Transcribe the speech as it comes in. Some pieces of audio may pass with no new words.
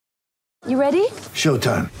You ready?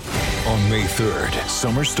 Showtime. On May 3rd,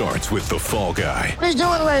 summer starts with The Fall Guy. Let's do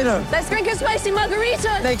it later. Let's drink a spicy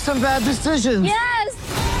margarita. Make some bad decisions. Yes!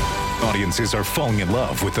 Audiences are falling in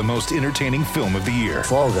love with the most entertaining film of the year.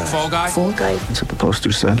 Fall Guy. Fall Guy? Fall guy. That's what the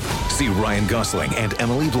poster said. See Ryan Gosling and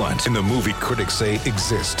Emily Blunt in the movie critics say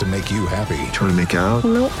exists to make you happy. Trying to make it out?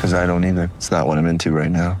 Nope. Because I don't either. It's not what I'm into right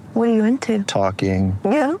now. What are you into? Talking.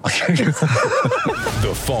 Yeah.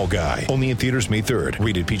 The Fall Guy. Only in theaters May 3rd.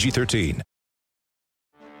 Rated PG-13.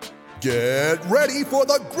 Get ready for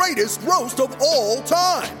the greatest roast of all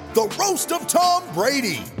time. The Roast of Tom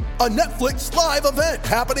Brady. A Netflix live event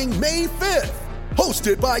happening May 5th.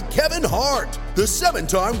 Hosted by Kevin Hart. The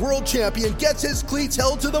 7-time world champion gets his cleats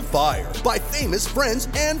held to the fire by famous friends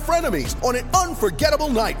and frenemies on an unforgettable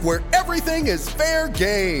night where everything is fair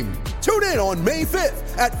game. Tune in on May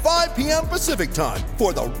 5th at 5 p.m. Pacific time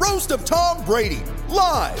for the Roast of Tom Brady.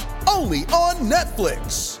 Live only on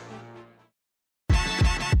Netflix.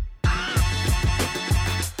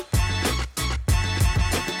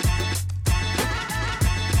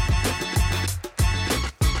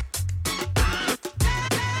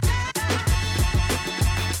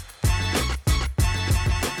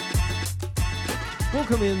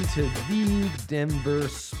 Welcome into the Denver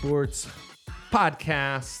Sports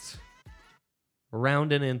Podcast.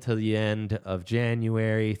 Rounding into the end of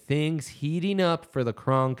January. Things heating up for the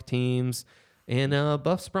Kronk teams. And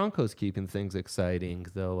Buffs Broncos keeping things exciting,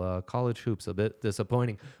 though college hoops a bit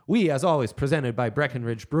disappointing. We, as always, presented by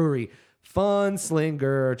Breckenridge Brewery. Fun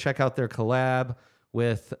Slinger. Check out their collab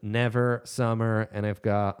with Never Summer. And I've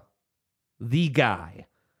got the guy,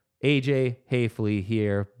 AJ Hafley,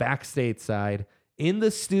 here, back stateside. In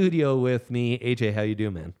the studio with me. AJ, how you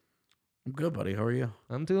doing, man? I'm good, buddy. How are you?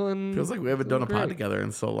 I'm doing... Feels like we haven't done a pod great. together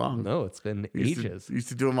in so long. No, it's been ages. Used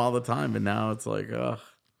to do them all the time, and now it's like,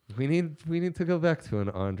 We need to go back to an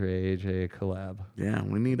Andre AJ collab. yeah,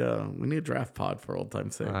 we need a draft pod for old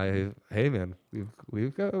time's sake. Hey man,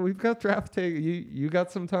 we've got draft take. You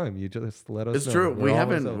got some time. You just let us It's know. true. We're We always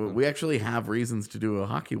haven't. open. We actually have reasons to do a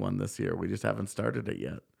hockey one this year. We just haven't started it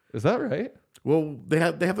yet. Is that right? Well, they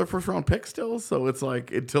have their first round pick still, so it's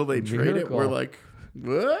like until they trade it, Miracle. we're like,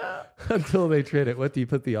 what? Until they trade it. What do you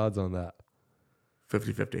put the odds on that?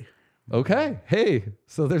 50-50. Okay. Hey,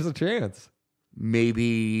 so there's a chance.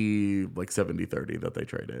 Maybe like 70-30 that they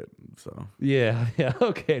trade it. So Yeah.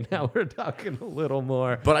 Okay. Now we're talking a little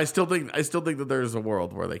more. but I still think that there's a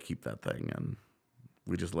world where they keep that thing and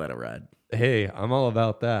we just let it ride. Hey, I'm all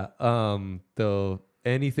about that. Though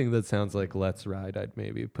anything that sounds like let's ride, I'd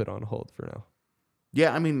maybe put on hold for now.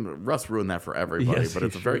 Yeah, I mean, Russ ruined that for everybody, Yes, but he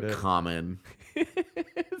it's a very sure did. common.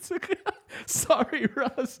 Sorry,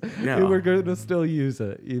 Russ. Yeah. We're going to still use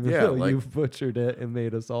it, even Yeah, though like- you've butchered it and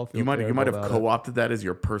made us all feel You might have about it. co-opted that as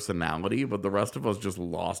your personality, but the rest of us just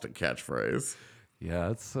lost a catchphrase.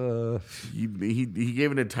 Yeah, it's He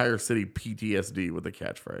gave an entire city PTSD with a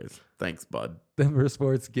catchphrase. Thanks, bud. Denver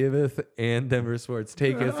Sports giveth and Denver Sports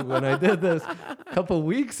taketh. When I did this a couple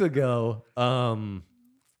weeks ago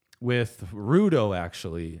with Rudo,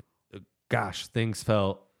 actually, gosh, things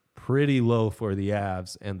felt pretty low for the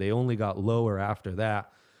Avs, and they only got lower after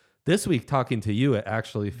that. This week, talking to you, it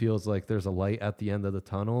actually feels like there's a light at the end of the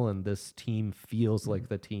tunnel, and this team feels like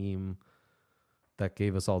the team that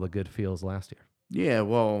gave us all the good feels last year. Yeah,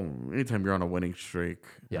 well, anytime you're on a winning streak,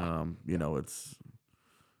 Yeah. it's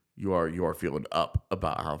you are feeling up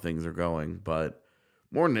about how things are going. But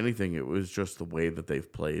more than anything, it was just the way that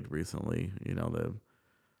they've played recently. You know,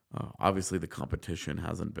 obviously the competition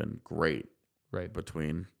hasn't been great, Right.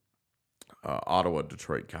 between Ottawa,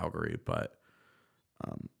 Detroit, Calgary, but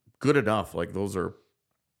good enough. Like those are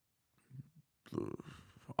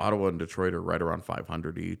Ottawa and Detroit are right around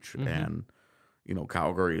 500 each, and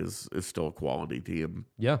Calgary is still a quality team,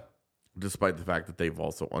 Yeah. despite the fact that they've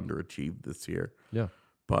also underachieved this year. Yeah.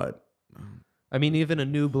 But I mean, even a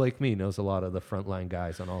noob like me knows a lot of the frontline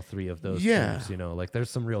guys on all three of those Yeah. teams. Like there's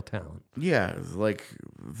some real talent. yeah, it's like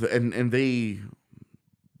and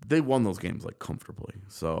they won those games like comfortably.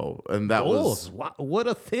 So and that Goals. was Wow, what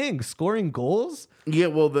a thing. Scoring goals? yeah.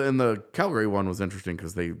 Well, the Calgary one was interesting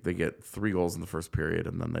because they get 3 goals in the first period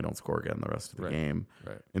and then they don't score again the rest of the game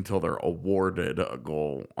until they're awarded a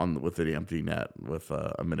goal with the empty net with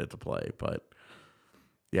a minute to play. But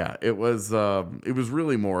yeah, it was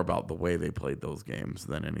really more about the way they played those games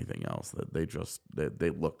than anything else. That they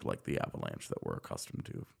looked like the Avalanche that we're accustomed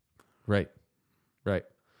to. Right.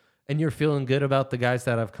 And you're feeling good about the guys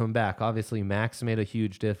that have come back. Obviously, Max made a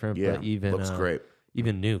huge difference, Yeah, but even looks great.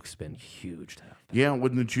 Even Nuke's been huge to have. Yeah,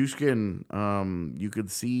 with Nichushkin, you could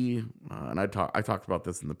see, and I talked about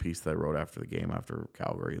this in the piece that I wrote after the game after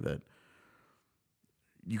Calgary, that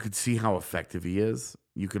you could see how effective he is.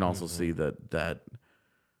 You can also see that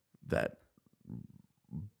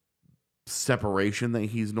separation that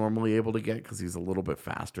he's normally able to get because he's a little bit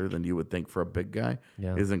faster than you would think for a big guy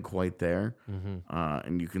isn't quite there.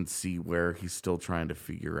 And you can see where he's still trying to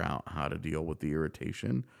figure out how to deal with the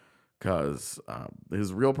irritation because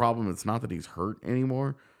his real problem, it's not that he's hurt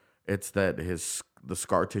anymore. It's that the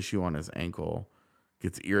scar tissue on his ankle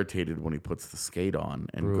gets irritated when he puts the skate on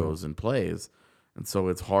and goes and plays. And so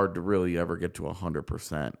it's hard to really ever get to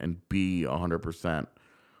 100% and be 100%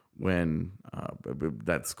 when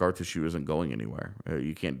that scar tissue isn't going anywhere.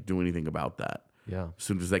 You can't do anything about that. Yeah. As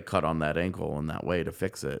soon as they cut on that ankle in that way to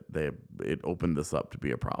fix it, it opened this up to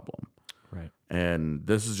be a problem. Right. And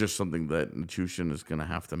this is just something that Nichushkin is going to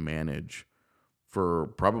have to manage for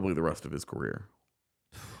probably the rest of his career.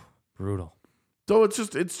 Brutal. So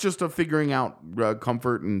it's just a figuring out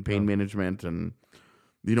comfort and pain management, and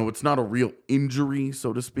it's not a real injury,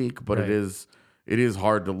 so to speak, but it is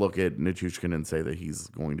hard to look at Nichushkin and say that he's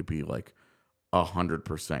going to be like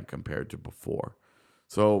 100% compared to before.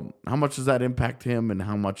 So how much does that impact him, and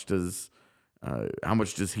how much does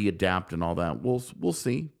he adapt and all that? We'll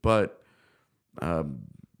see, but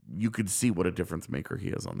you could see what a difference maker he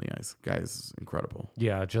is on the ice. Guy's incredible.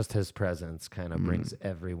 Yeah, just his presence kind of brings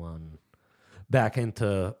everyone back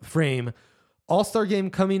into frame. All-Star game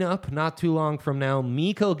coming up not too long from now.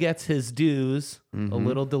 Mikko gets his dues, a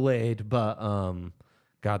little delayed, but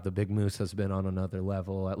God, the Big Moose has been on another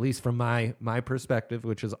level, at least from my perspective,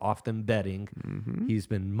 which is often betting. He's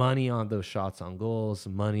been money on those shots on goals,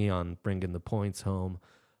 money on bringing the points home.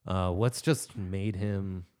 What's just made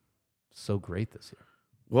him so great this year?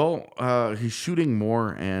 Well, he's shooting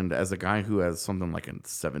more, and as a guy who has something like a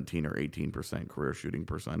 17 or 18% career shooting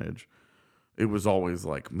percentage, it was always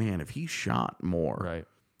like, man, if he shot more, right.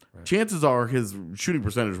 chances are his shooting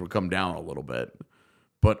percentage would come down a little bit.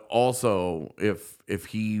 But also, if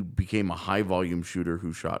he became a high volume shooter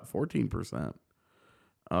who shot 14%,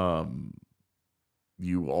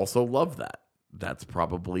 you also love that. That's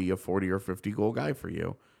probably a 40 or 50 goal guy for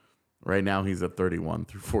you. Right now, he's at 31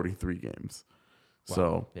 through 43 games. Wow.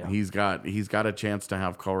 So he's got a chance to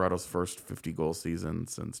have Colorado's first 50 goal season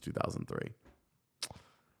since 2003.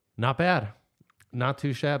 Not bad. Not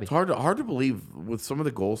too shabby. It's hard to believe with some of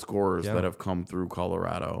the goal scorers that have come through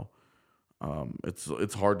Colorado.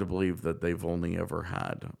 It's hard to believe that they've only ever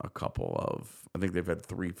had a couple of. I think they've had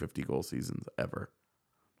 3 50 goal seasons ever.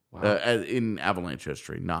 Wow. In Avalanche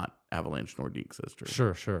history, not Avalanche Nordiques history.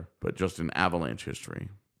 Sure. But just in Avalanche history.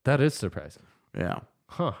 That is surprising. Yeah.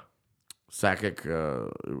 Huh. Sakic,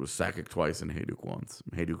 it was Sakic twice and Hayduk once.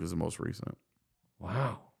 Hayduk is the most recent.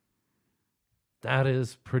 Wow. That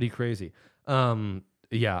is pretty crazy.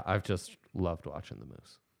 Yeah, I've just loved watching the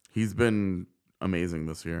Moose. He's been amazing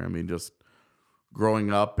this year. I mean, just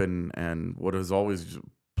growing up and what has always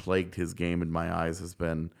plagued his game in my eyes has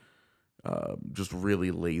been just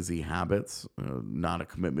really lazy habits, not a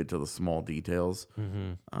commitment to the small details,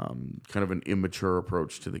 kind of an immature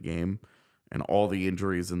approach to the game. And all the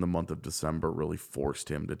injuries in the month of December really forced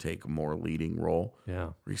him to take a more leading role. Yeah.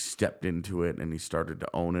 He stepped into it and he started to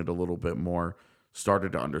own it a little bit more,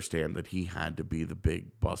 started to understand that he had to be the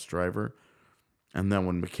big bus driver. And then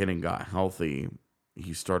when McKinnon got healthy,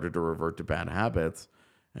 he started to revert to bad habits.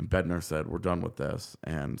 And Bednar said, we're done with this,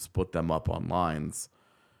 and split them up on lines.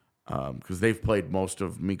 Because they've played most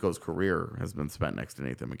of Mikko's career has been spent next to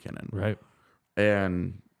Nathan McKinnon. Right.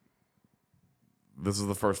 And this is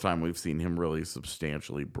the first time we've seen him really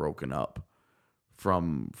substantially broken up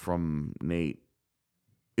from Nate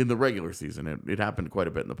in the regular season. It happened quite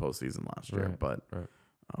a bit in the postseason last year, but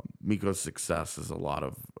Mikko's success is a lot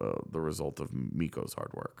of the result of Mikko's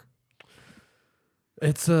hard work.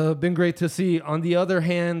 It's been great to see. On the other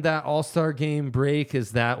hand, that All-Star game break,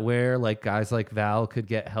 is that where like guys like Val could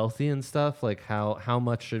get healthy and stuff? Like how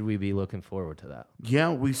much should we be looking forward to that?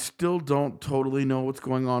 Yeah, we still don't totally know what's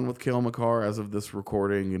going on with Cale Makar as of this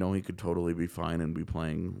recording. You know, he could totally be fine and be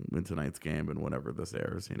playing in tonight's game and whenever this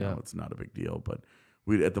airs. You know, it's not a big deal. But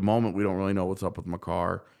at the moment, we don't really know what's up with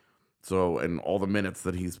Makar. So, and all the minutes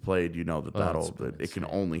that he's played, you know, it can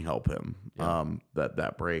only help him,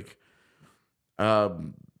 that break.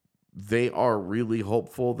 They are really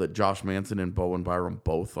hopeful that Josh Manson and Bowen Byram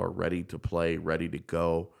both are ready to play, ready to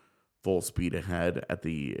go, full speed ahead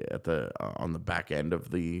on the back end of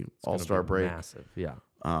the All-Star break. Massive, yeah.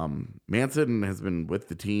 Manson has been with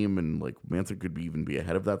the team, and like Manson could even be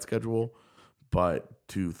ahead of that schedule, but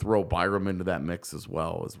to throw Byram into that mix as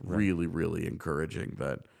well is really, really encouraging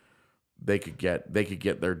that they could get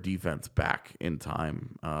their defense back in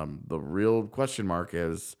time. The real question mark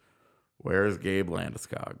is, where's Gabe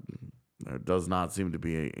Landeskog? There does not seem to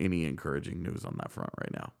be any encouraging news on that front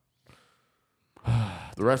right now.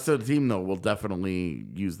 The rest of the team, though, will definitely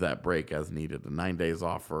use that break as needed. The 9 days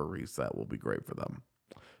off for a reset will be great for them.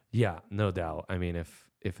 Yeah, no doubt. I mean,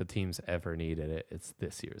 if a team's ever needed it, it's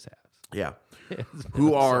this year's Avs. Yeah,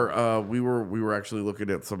 who are we were actually looking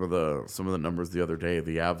at some of the numbers the other day.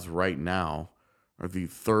 The Avs right now are the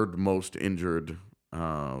third most injured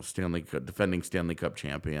defending Stanley Cup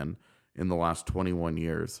champion in the last 21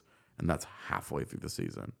 years, and that's halfway through the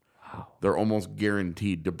season. Wow. They're almost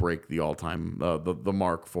guaranteed to break the all-time the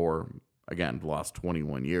mark for, again, the last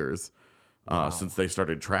 21 years since they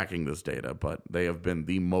started tracking this data, but they have been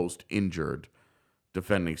the most injured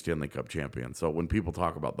defending Stanley Cup champion. So when people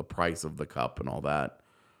talk about the price of the cup and all that,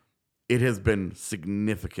 it has been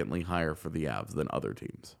significantly higher for the Avs than other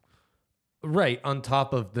teams. Right, on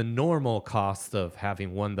top of the normal cost of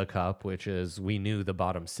having won the cup, which is we knew the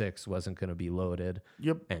bottom six wasn't going to be loaded.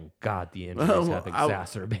 Yep. And God, the injuries have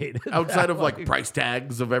exacerbated. Outside of like price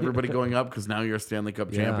tags of everybody going up because now you're a Stanley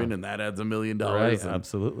Cup champion and that adds $1 million. Right, and,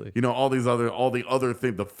 absolutely. You know, all the other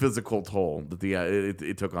things, the physical toll that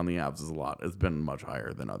it took on the Avs is a lot. It's been much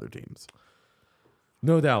higher than other teams.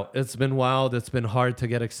 No doubt. It's been wild. It's been hard to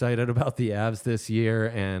get excited about the Avs this year.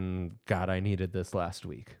 And God, I needed this last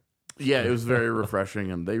week. Yeah, it was very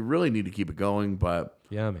refreshing, and they really need to keep it going. But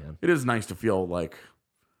yeah, man, it is nice to feel like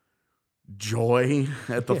joy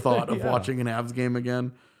at the thought of watching an Avs game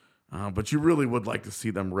again. But you really would like to see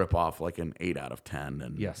them rip off like an 8 out of 10,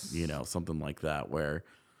 and you know, something like that, where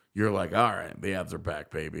you're like, all right, the Avs are back,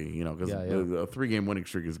 baby. You know, because a 3-game winning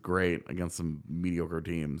streak is great against some mediocre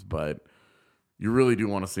teams, but you really do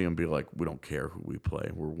want to see them be like, we don't care who we play,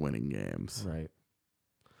 we're winning games, right?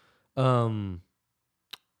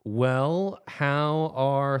 Well, how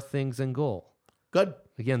are things in goal? Good.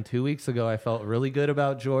 Again, 2 weeks ago, I felt really good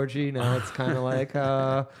about Georgie. Now it's kind of like,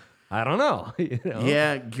 I don't know. You know?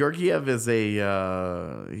 Yeah, Georgiev is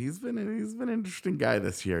he's been an interesting guy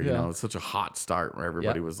this year. You know, it's such a hot start where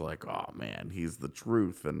everybody was like, oh man, he's the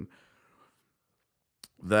truth. And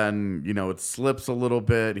then, you know, it slips a little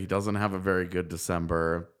bit. He doesn't have a very good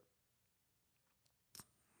December.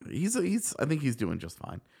 I think he's doing just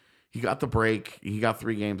fine. He got the break. He got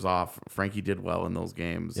 3 games off. Frankie did well in those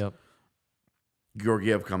games. Yep.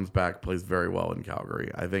 Georgiev comes back, plays very well in Calgary.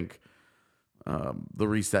 I think the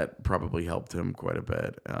reset probably helped him quite a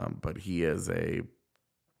bit. But he is I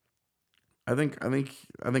think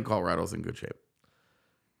Colorado's in good shape.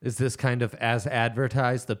 Is this kind of as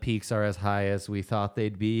advertised? The peaks are as high as we thought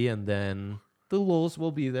they'd be, and then the lows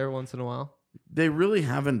will be there once in a while. They really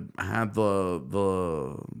haven't had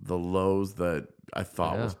the lows that I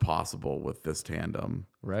thought was possible with this tandem.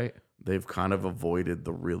 Right. They've kind of avoided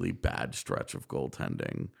the really bad stretch of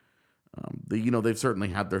goaltending. They've certainly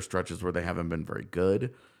had their stretches where they haven't been very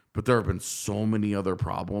good, but there have been so many other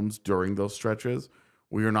problems during those stretches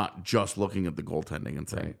where you're not just looking at the goaltending and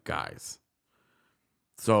saying, guys.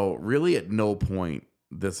 So really at no point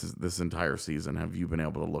this entire season have you been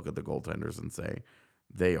able to look at the goaltenders and say,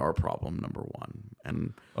 they are problem number one.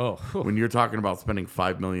 And when you're talking about spending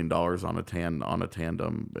 $5 million on a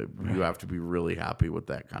tandem, you have to be really happy with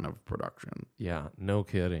that kind of production. Yeah, no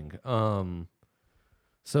kidding. So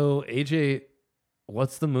AJ,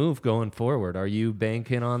 what's the move going forward? Are you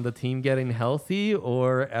banking on the team getting healthy,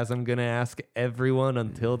 or as I'm going to ask everyone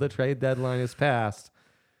until the trade deadline is passed,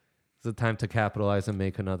 is it time to capitalize and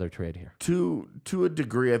make another trade here? To a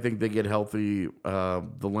degree, I think they get healthy. The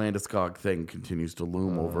Landeskog thing continues to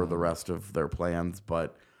loom over the rest of their plans,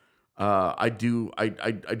 but I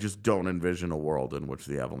just don't envision a world in which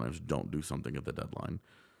the Avalanche don't do something at the deadline.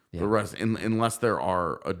 Yeah. The rest, unless there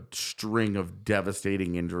are a string of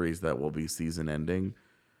devastating injuries that will be season-ending,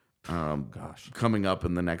 coming up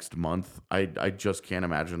in the next month, I just can't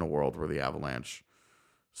imagine a world where the Avalanche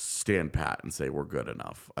stand pat and say we're good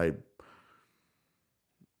enough.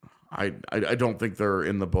 I don't think they're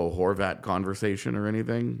in the Bo Horvat conversation or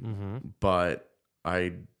anything, but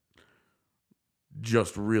I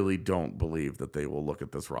just really don't believe that they will look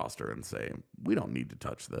at this roster and say we don't need to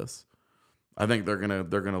touch this. I think they're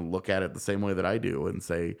gonna look at it the same way that I do and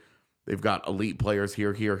say they've got elite players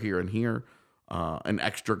here, and here. An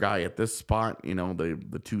extra guy at this spot. You know, the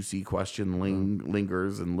 2C question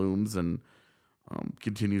lingers and looms and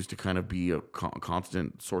continues to kind of be a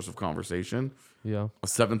constant source of conversation. Yeah. A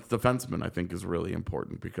 7th defenseman, I think, is really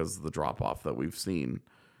important because of the drop-off that we've seen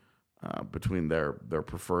between their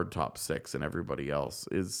preferred top 6 and everybody else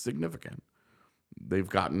is significant. They've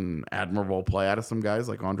gotten admirable play out of some guys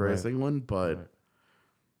like Andreas Englund, but,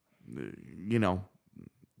 you know,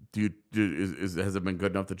 has it been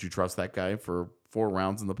good enough that you trust that guy for 4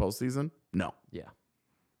 rounds in the postseason? No. Yeah.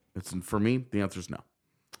 For me, the answer is no.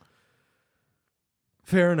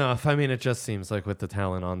 Fair enough. I mean, it just seems like with the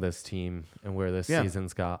talent on this team and where this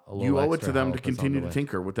season's got a little you owe it extra to them help to is continue on the to way.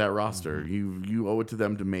 tinker with that roster. You owe it to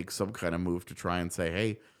them to make some kind of move to try and say,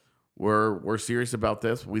 hey, we're serious about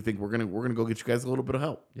this. We think we're gonna go get you guys a little bit of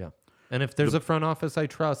help. Yeah. And if there's a front office I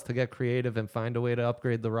trust to get creative and find a way to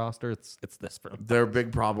upgrade the roster, it's this front. Their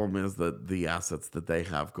big problem is that the assets that they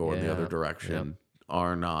have going the other Yeah. direction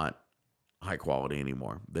are not high quality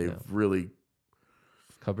anymore. They've really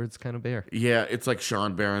Cupboard's kind of bare. Yeah, it's like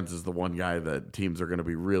Sean Barons is the one guy that teams are going to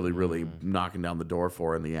be really, really knocking down the door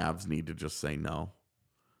for, and the Avs need to just say no.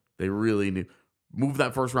 They really need move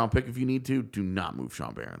that first round pick if you need to. Do not move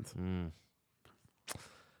Sean Barons.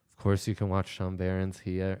 Of course, you can watch Sean Barons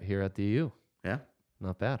here at the U. Yeah,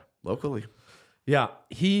 Not bad. locally. Yeah,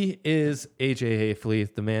 he is AJ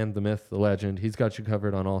Hayfley, the man, the myth, the legend. He's got you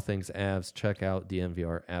covered on all things Avs. Check out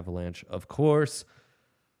DNVR Avalanche, of course.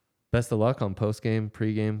 Best of luck on post-game,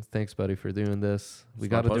 pre-game. Thanks, buddy, for doing this. We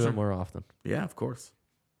got to do it more often. Yeah, of course.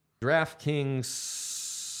 DraftKings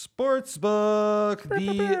Sportsbook,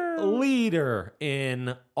 the leader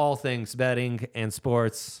in all things betting and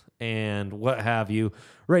sports and what have you.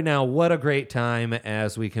 Right now, what a great time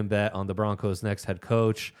as we can bet on the Broncos' next head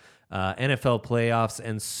coach, NFL playoffs,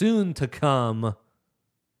 and soon to come,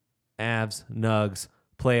 Avs, Nugs,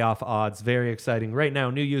 playoff odds. Very exciting. Right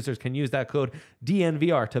now, new users can use that code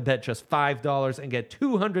DNVR to bet just $5 and get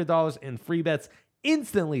 $200 in free bets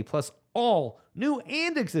instantly. Plus, all new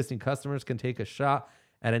and existing customers can take a shot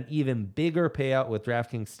at an even bigger payout with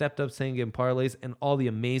DraftKings stepped-up same-game parlays and all the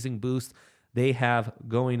amazing boosts they have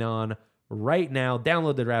going on right now.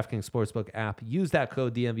 Download the DraftKings Sportsbook app. Use that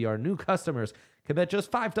code DNVR. New customers can bet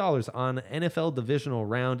just $5 on NFL divisional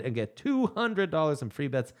round and get $200 in free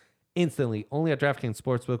bets instantly. Only at DraftKings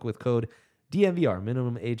Sportsbook with code DNVR.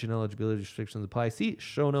 Minimum age and eligibility restrictions apply. See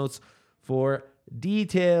show notes for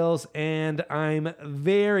details. And I'm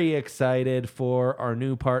very excited for our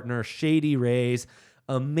new partner, Shady Rays.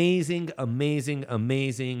 Amazing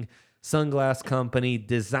sunglass company.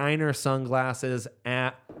 Designer sunglasses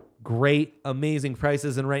at great, amazing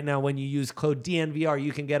prices. And right now, when you use code DNVR,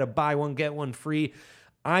 you can get a buy one, get one free.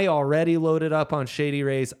 I already loaded up on Shady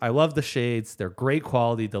Rays. I love the shades. They're great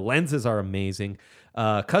quality. The lenses are amazing.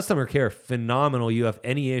 Customer care, phenomenal. You have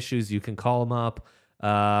any issues, you can call them up,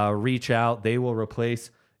 reach out. They will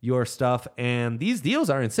replace your stuff. And these deals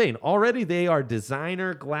are insane. Already they are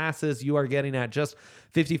designer glasses you are getting at just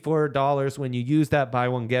 $54 when you use that buy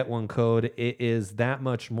one, get one code. It is that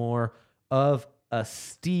much more of a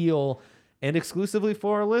steal. And exclusively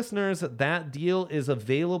for our listeners, that deal is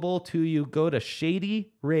available to you. Go to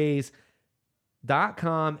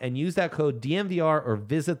shadyrays.com and use that code DNVR or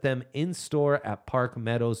visit them in store at Park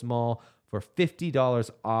Meadows Mall for $50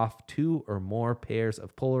 off 2 or more pairs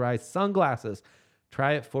of polarized sunglasses.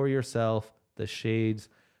 Try it for yourself. The shades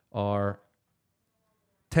are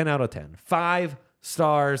 10 out of 10. 5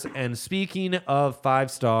 stars. And speaking of 5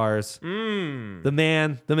 stars, the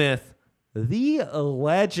man, the myth, the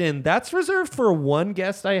legend. That's reserved for one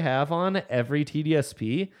guest I have on every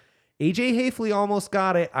TDSP. AJ Hayfley almost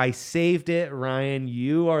got it. I saved it. Ryan,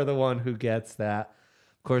 you are the one who gets that.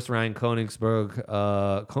 Of course, Ryan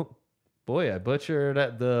Koenigsberg. Boy, I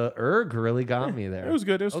butchered the erg. Really got me there. It was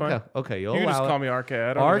good. It was fine. Okay, You can just call me RK.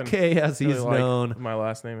 I don't RK, as really he's like known. my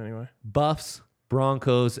last name anyway. Buffs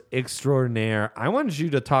Broncos extraordinaire. I wanted you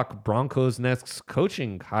to talk Broncos next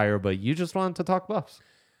coaching hire, but you just wanted to talk Buffs.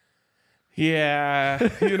 Yeah,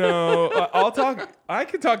 I'll talk. I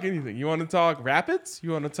can talk anything. You want to talk Rapids?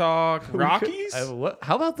 You want to talk Rockies?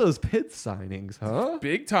 How about those Pitt signings, huh?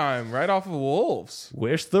 Big time, right off of Wolves.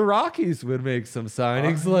 Wish the Rockies would make some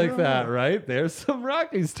signings like that, right? There's some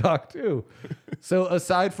Rockies talk too. So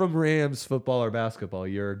aside from Rams football or basketball,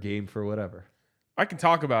 you're game for whatever. I can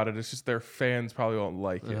talk about it. It's just their fans probably won't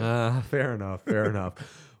like it. Fair enough.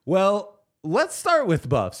 Well, let's start with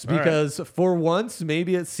Buffs because for once,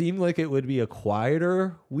 maybe it seemed like it would be a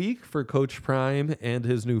quieter week for Coach Prime and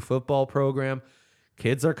his new football program.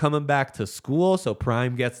 Kids are coming back to school, so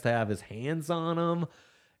Prime gets to have his hands on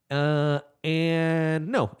them. And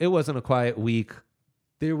no, it wasn't a quiet week.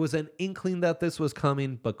 There was an inkling that this was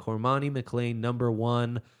coming, but Cormani McLean, number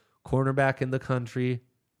 1 cornerback in the country,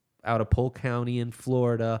 out of Polk County in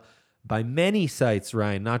Florida, by many sites,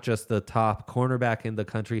 Ryan, not just the top cornerback in the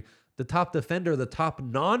country, the top defender, the top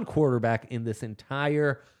non-quarterback in this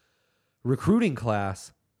entire recruiting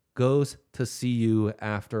class, goes to CU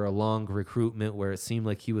after a long recruitment where it seemed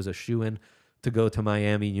like he was a shoo-in to go to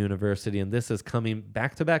Miami University. And this is coming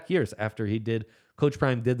back-to-back years after Coach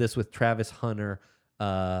Prime did this with Travis Hunter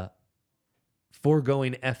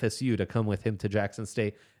foregoing FSU to come with him to Jackson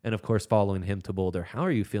State and, of course, following him to Boulder. How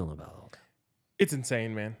are you feeling about all that? It's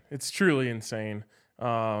insane, man. It's truly insane.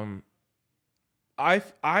 I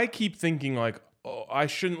keep thinking like, oh, I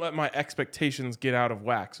shouldn't let my expectations get out of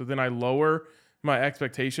whack. So then I lower my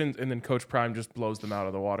expectations, and then Coach Prime just blows them out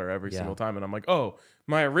of the water every single time. And I'm like, oh,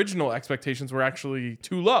 my original expectations were actually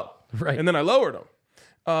too low. Right. And then I lowered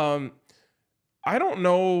them. I don't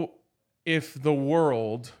know if the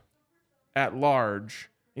world at large,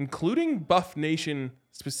 including Buff Nation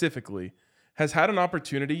specifically, has had an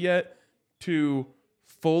opportunity yet to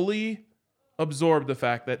fully absorb the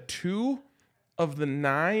fact that 2 of the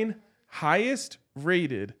 9 highest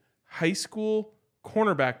rated high school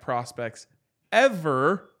cornerback prospects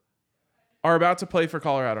ever are about to play for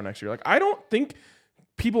Colorado next year. Like, I don't think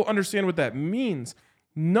people understand what that means.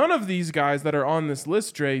 None of these guys that are on this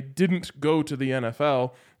list, Dre, didn't go to the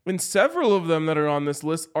NFL. And several of them that are on this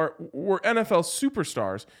list were NFL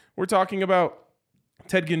superstars. We're talking about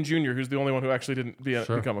Ted Ginn Jr., who's the only one who actually didn't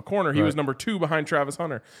become a corner. He was number 2 behind Travis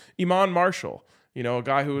Hunter. Iman Marshall, a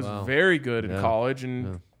guy who was very good in college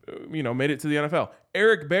and made it to the NFL.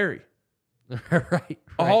 Eric Berry, right.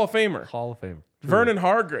 A Hall of Famer. Hall of Fame. Vernon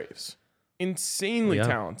Hargraves, insanely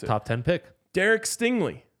talented. Top 10 pick. Derek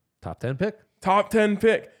Stingley, Top 10 pick. top 10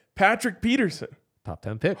 pick. Patrick Peterson, Top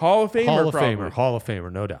 10 pick. Hall of Famer, Hall of probably. Famer. Hall of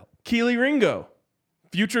Famer, no doubt. Keely Ringo,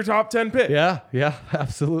 future top 10 pick. Yeah,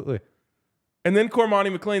 absolutely. And then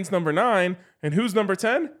Cormani McLean's number 9. And who's number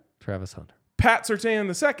 10? Travis Hunter. Pat Surtain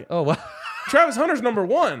II. Oh, wow. Travis Hunter's number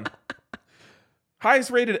 1.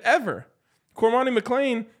 Highest rated ever. Cormani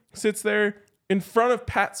McLean sits there in front of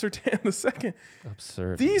Pat Surtain II.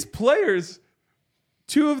 Absurd. These players,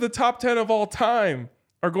 2 of the top 10 of all time,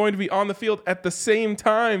 are going to be on the field at the same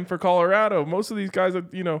time for Colorado. Most of these guys,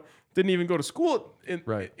 didn't even go to school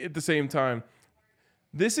at the same time.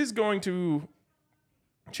 This is going to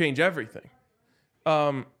change everything.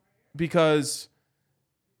 Because,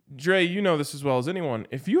 Dre, you know this as well as anyone.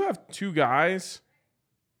 If you have 2 guys,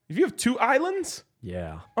 if you have 2 islands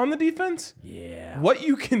on the defense, what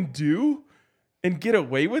you can do and get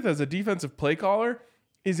away with as a defensive play caller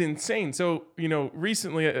is insane. So,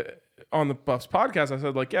 recently on the Buffs podcast, I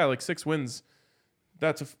said 6 wins.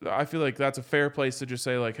 I feel like that's a fair place to just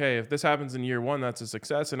say like, hey, if this happens in year 1, that's a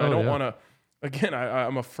success. And I don't want to, again,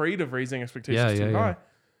 I'm afraid of raising expectations too high.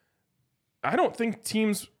 I don't think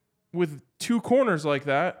teams with 2 corners like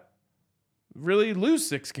that really lose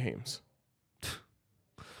 6 games.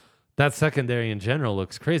 That secondary in general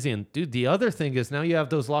looks crazy. And, dude, the other thing is now you have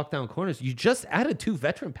those lockdown corners. You just added 2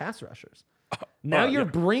 veteran pass rushers. Now you're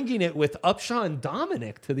bringing it with Upshaw and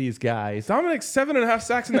Dominic to these guys. Dominic's 7.5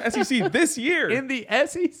 sacks in the SEC this year. In the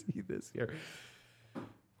SEC this year.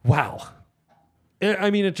 Wow.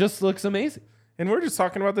 It just looks amazing. And we're just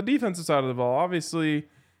talking about the defensive side of the ball. Obviously,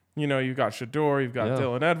 you've got Shador, you've got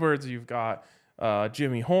Dylan Edwards, you've got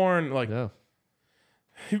Jimmy Horn.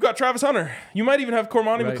 You've got Travis Hunter. You might even have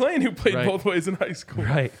Cormani McLean, who played both ways in high school.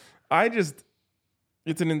 Right.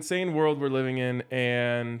 It's an insane world we're living in,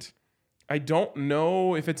 and I don't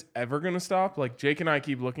know if it's ever going to stop. Like, Jake and I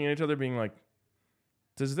keep looking at each other being like,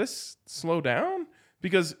 does this slow down?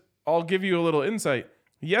 Because I'll give you a little insight.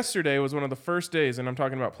 Yesterday was one of the first days, and I'm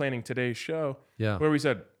talking about planning today's show, where we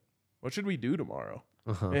said, what should we do tomorrow?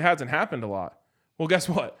 It hasn't happened a lot. Well, guess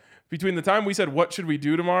what? Between the time we said, what should we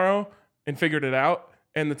do tomorrow, and figured it out,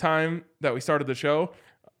 and the time that we started the show,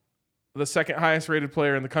 the second highest rated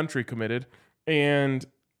player in the country committed, and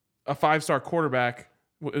a 5-star quarterback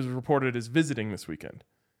is reported as visiting this weekend.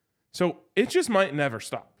 So it just might never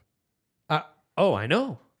stop. I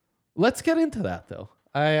know. Let's get into that, though.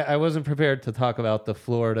 I wasn't prepared to talk about the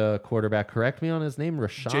Florida quarterback. Correct me on his name,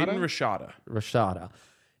 Rashada? Jaden Rashada.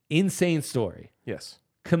 Insane story. Yes.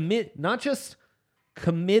 Not just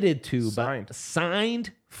committed to, but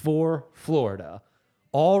signed for Florida.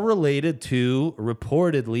 All related to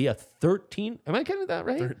reportedly a am I getting that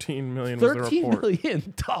right? $13 million was the report.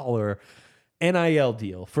 $13 million NIL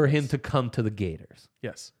deal for him to come to the Gators.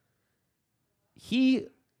 Yes. He,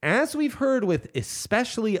 as we've heard with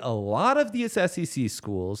especially a lot of these SEC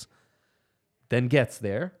schools, then gets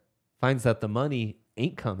there, finds that the money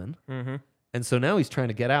ain't coming. Mm-hmm. And so now he's trying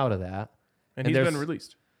to get out of that. And he's been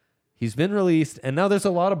released. He's been released, and now there's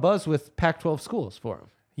a lot of buzz with Pac-12 schools for him.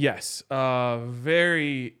 Yes.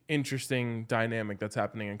 Very interesting dynamic that's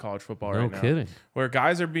happening in college football right now. No kidding. Where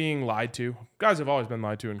guys are being lied to. Guys have always been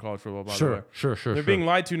lied to in college football, by the way. Sure. They're being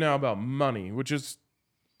lied to now about money, which is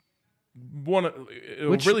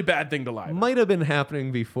a really bad thing to lie about. Might have been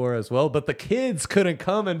happening before as well, but the kids couldn't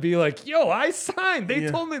come and be like, yo, I signed. They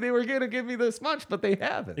told me they were going to give me this much, but they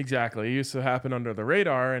haven't. Exactly. It used to happen under the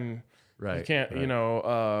radar, and Right. You can't,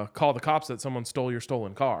 call the cops that someone stole your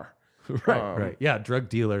stolen car. Right. Yeah, drug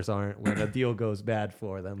dealers aren't when a deal goes bad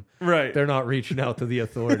for them. Right. They're not reaching out to the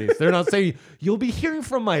authorities. They're not saying, "You'll be hearing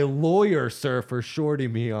from my lawyer, sir, for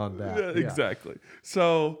shorting me on that." Yeah, exactly.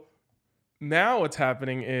 So now what's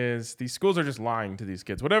happening is these schools are just lying to these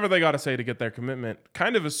kids. Whatever they got to say to get their commitment,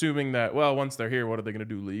 kind of assuming that, well, once they're here, what are they going to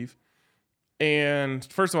do? Leave? And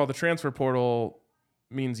first of all, the transfer portal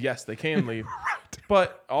means, yes, they can leave.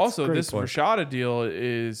 But also this Rashada deal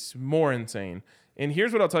is more insane. And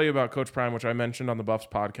here's what I'll tell you about Coach Prime, which I mentioned on the Buffs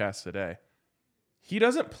podcast today. He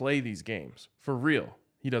doesn't play these games. For real.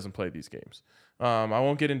 He doesn't play these games. I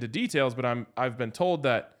won't get into details, but I've been told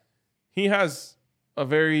that he has a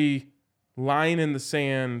very line in the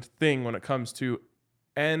sand thing when it comes to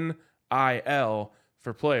NIL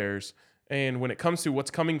for players. And when it comes to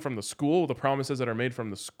what's coming from the school, the promises that are made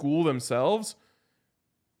from the school themselves,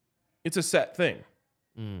 it's a set thing.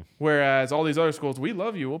 Whereas all these other schools, we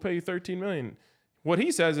love you, we'll pay you $13 million. What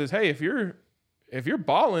he says is, hey, if you're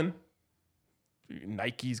balling,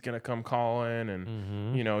 Nike's gonna come calling,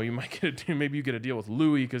 and you might maybe you get a deal with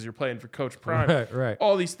Louis because you're playing for Coach Prime. Right.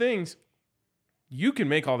 All these things, you can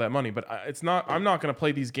make all that money, but it's not. I'm not gonna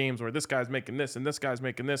play these games where this guy's making this and this guy's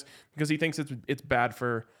making this because he thinks it's bad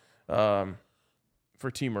for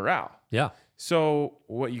team morale. Yeah. So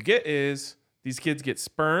what you get is these kids get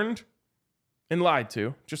spurned and lied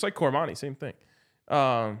to, just like Cormani, same thing.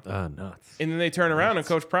 Nuts. And then they turn around and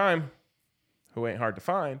Coach Prime, who ain't hard to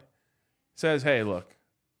find, says, hey, look,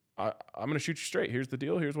 I'm going to shoot you straight. Here's the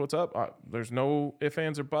deal. Here's what's up. There's no ifs,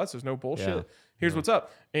 ands, or buts. There's no bullshit. Yeah. Here's what's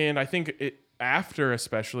up. And I think after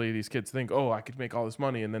especially these kids think, oh, I could make all this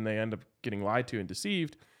money, and then they end up getting lied to and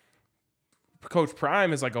deceived. Coach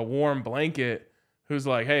Prime is like a warm blanket who's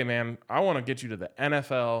like, hey, man, I want to get you to the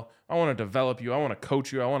NFL. I want to develop you. I want to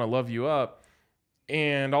coach you. I want to love you up.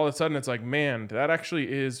 And all of a sudden it's like, man, that actually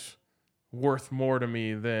is worth more to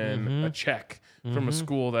me than a check from a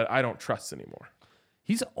school that I don't trust anymore.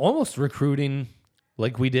 He's almost recruiting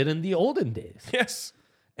like we did in the olden days. Yes.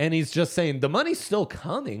 And he's just saying the money's still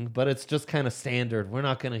coming, but it's just kind of standard. We're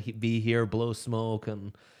not going to be here, blow smoke.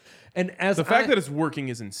 And as the fact that it's working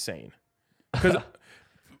is insane. Because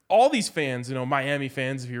all these fans, Miami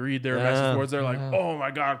fans, if you read their message boards, they're like, oh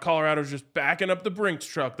my God, Colorado's just backing up the Brinks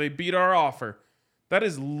truck. They beat our offer. That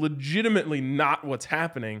is legitimately not what's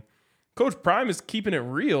happening. Coach Prime is keeping it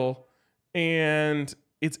real, and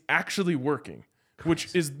it's actually working,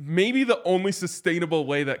 which is maybe the only sustainable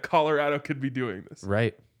way that Colorado could be doing this.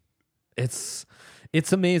 Right. It's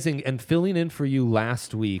amazing. And filling in for you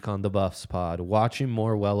last week on the Buffs pod, watching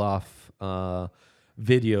more well-off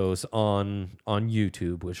videos on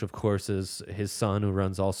YouTube, which of course is his son who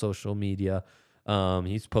runs all social media.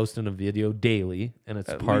 He's posting a video daily, and it's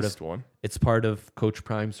It's part of Coach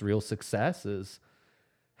Prime's real success is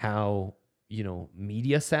how,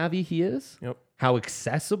 media savvy he is. Yep. How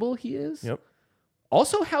accessible he is. Yep.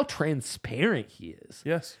 Also how transparent he is.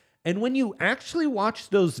 Yes. And when you actually watch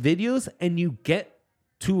those videos and you get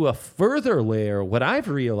to a further layer, what I've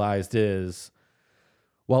realized is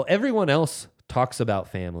while everyone else talks about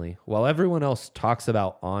family, while everyone else talks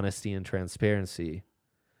about honesty and transparency,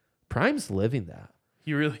 Prime's living that.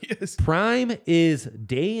 He really is. Prime is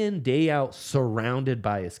day in, day out surrounded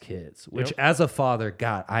by his kids, which as a father,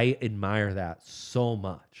 God, I admire that so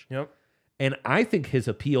much. Yep. And I think his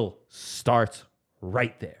appeal starts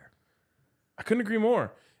right there. I couldn't agree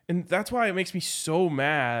more. And that's why it makes me so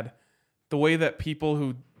mad the way that people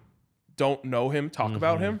who don't know him talk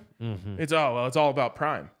about him. It's all about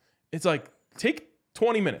Prime. It's like, take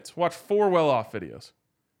 20 minutes, watch 4 well-off videos.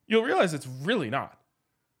 You'll realize it's really not.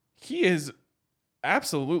 He is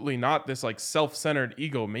absolutely not this like self-centered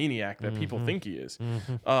egomaniac that people think he is.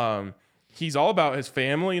 He's all about his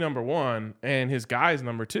family, number one, and his guys,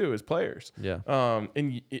 number two, his players. Yeah.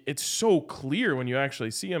 And it's so clear when you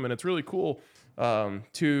actually see him, and it's really cool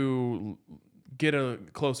to get a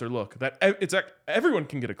closer look. Everyone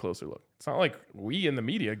can get a closer look. It's not like we in the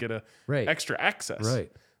media get a extra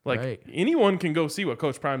access. Right. Anyone can go see what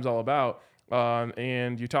Coach Prime's all about.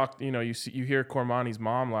 And you hear Cormani's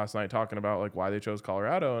mom last night talking about like why they chose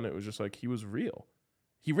Colorado, and it was just like he was real.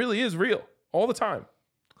 He really is real all the time.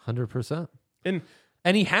 100%. And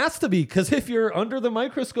he has to be, because if you're under the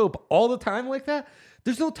microscope all the time like that,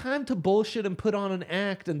 there's no time to bullshit and put on an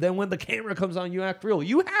act. And then when the camera comes on, you act real.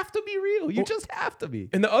 You have to be real. You just have to be.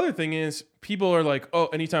 And the other thing is, people are like, oh,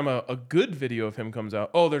 anytime a good video of him comes out,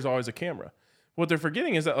 oh, there's always a camera. What they're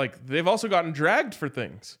forgetting is that like they've also gotten dragged for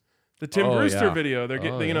things. The Tim Brewster video,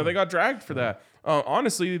 they got dragged for that.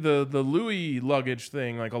 Honestly, the Louis luggage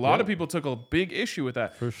thing, like a lot of people took a big issue with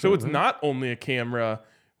that. For sure, so it's not only a camera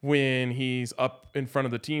when he's up in front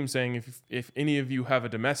of the team saying, if any of you have a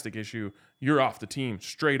domestic issue, you're off the team.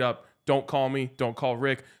 Straight up, don't call me, don't call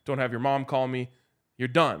Rick, don't have your mom call me. You're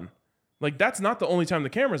done. Like, that's not the only time the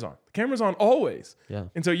camera's on. The camera's on always. Yeah.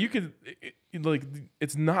 And so you could,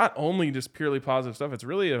 it's not only just purely positive stuff. It's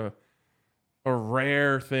really a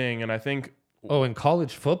rare thing. And I think, Oh, in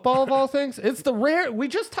college football of all things, it's the rare. We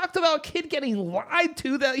just talked about a kid getting lied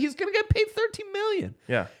to that he's going to get paid $13 million.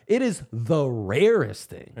 yeah, It is the rarest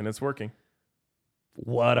thing. and it's working.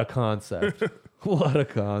 What a concept! What a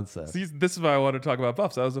concept! See, this is why I want to talk about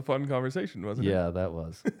Buffs. That was a fun conversation, wasn't it? Yeah, that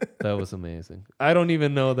was amazing. I don't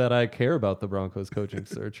even know that I care about the Broncos coaching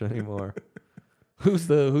search anymore. Who's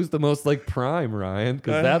the most like prime, Ryan?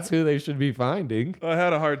 Because that's who they should be finding. I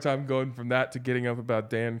had a hard time going from that to getting up about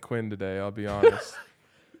Dan Quinn today. I'll be honest.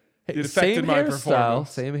 Hey, It affected same my hairstyle. performance.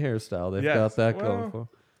 Same hairstyle. They've Yes. got that Well, going for.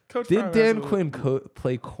 Coach Did Prime Dan has a Quinn little-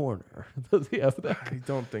 play corner? Does he have that? I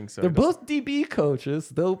don't think so. They're both DB coaches,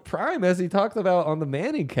 though Prime, as he talked about on the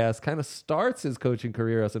Manning cast, kind of starts his coaching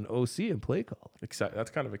career as an OC and play caller.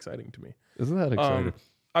 That's kind of exciting to me. Isn't that exciting?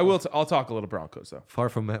 I'll talk a little Broncos though. Far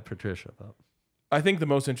from Matt Patricia, though. I think the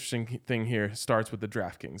most interesting thing here starts with the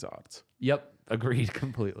DraftKings odds. Yep, agreed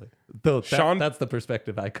completely. Though Sean- that's the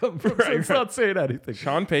perspective I come from. Right, so it's right. not saying anything.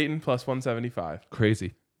 Sean Payton plus 175.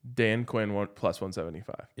 Crazy. Dan Quinn plus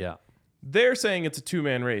 175. Yeah. They're saying it's a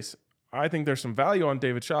two-man race. I think there's some value on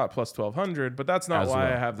David Shaw at plus 1,200, but that's not As why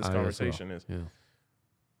well. I have this I as conversation. well. Is Yeah.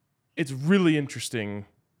 It's really interesting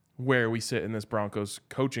where we sit in this Broncos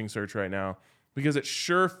coaching search right now, because it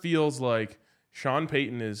sure feels like Sean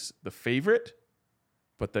Payton is the favorite,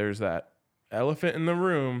 but there's that elephant in the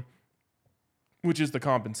room, which is the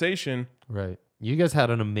compensation. Right. You guys had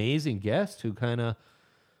an amazing guest who kind of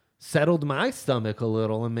settled my stomach a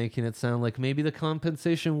little and making it sound like maybe the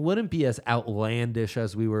compensation wouldn't be as outlandish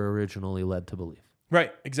as we were originally led to believe.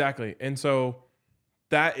 Right, exactly. And so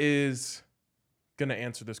that is going to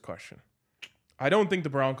answer this question. I don't think the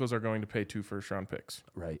Broncos are going to pay 2 first-round picks.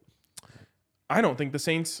 Right. I don't think the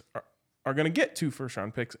Saints are going to get 2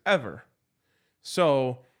 first-round picks ever.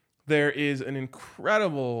 So there is an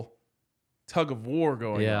incredible tug of war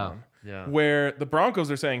going on. Yeah. Where the Broncos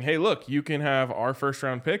are saying, hey, look, you can have our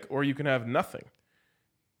first-round pick or you can have nothing.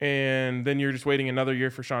 And then you're just waiting another year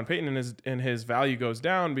for Sean Payton, and his value goes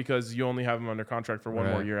down because you only have him under contract for one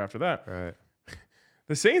more Right. year after that. Right.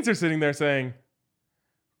 The Saints are sitting there saying,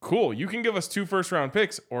 cool, you can give us 2 first-round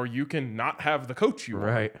picks or you can not have the coach you want.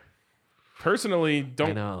 Right. Personally, know.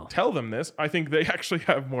 don't tell them this. I think they actually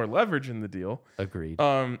have more leverage in the deal. Agreed.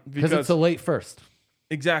 Because Because it's a late first.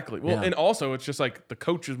 exactly. Well, Yeah. and also it's just like the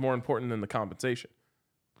coach is more important than the compensation.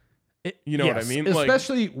 You know what I mean? Like-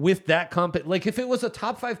 Especially with that like if it was a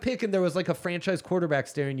top 5 pick and there was like a franchise quarterback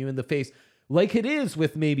staring you in the face, like it is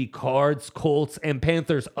with maybe Cards, Colts, and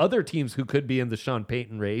Panthers, other teams who could be in the Sean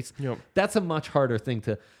Payton race. Yep. That's a much harder thing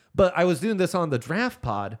to. But I was doing this on the draft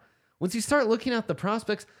pod. Once you start looking at the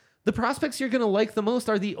prospects you're going to like the most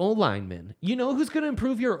are the O-linemen. You know who's going to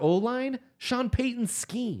improve your O-line? Sean Payton's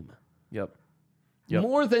scheme. Yep.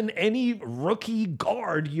 More than any rookie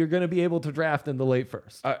guard you're going to be able to draft in the late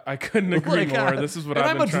first. I couldn't agree Like, more. This is what and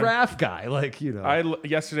I've I'm been a trying. draft guy,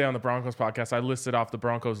 Yesterday on the Broncos podcast, I listed off the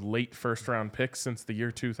Broncos' late first-round picks since the year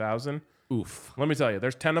 2000. Oof. Let me tell you,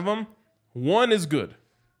 there's 10 of them. One is good.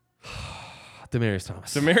 Demaryius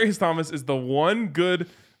Thomas. Demaryius Thomas is the one good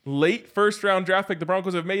late first-round draft pick the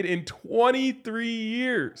Broncos have made in 23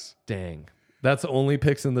 years. Dang. That's only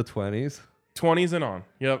picks in the 20s. 20s and on.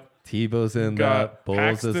 Yep. Tebow's in Got that. Bowles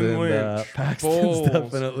Paxton is in Lynch. that. Paxton's Bowles.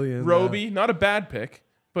 definitely in Roby, not a bad pick,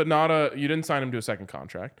 but you didn't sign him to a second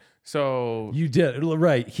contract. So that. You did.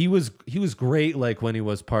 Right. He was great like when he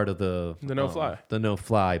was part of the no-fly. The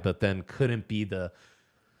no-fly, but then couldn't be the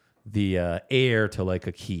heir to like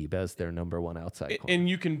Aqib as their number one outside corner. And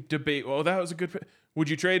you can debate, well, that was a good pick. Would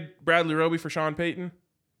you trade Bradley Roby for Sean Payton?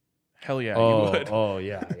 Hell yeah, you would. Oh,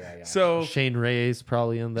 yeah. So Shane Ray's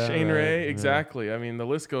probably in that. Shane right? Ray, Yeah. exactly. I mean, the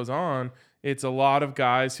list goes on. It's a lot of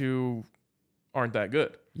guys who aren't that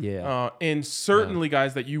good. Yeah. And certainly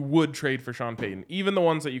guys that you would trade for Sean Payton. Even the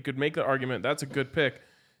ones that you could make the argument that's a good pick,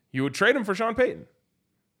 you would trade him for Sean Payton.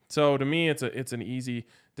 So to me, it's an easy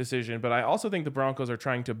decision. But I also think the Broncos are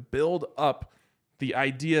trying to build up the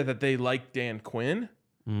idea that they like Dan Quinn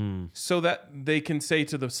so that they can say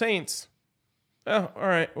to the Saints, oh, all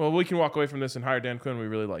right, well, we can walk away from this and hire Dan Quinn. We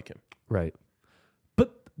really like him. Right.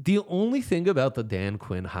 But the only thing about the Dan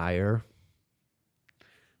Quinn hire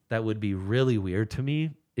that would be really weird to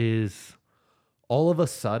me is all of a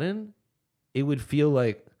sudden it would feel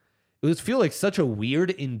like such a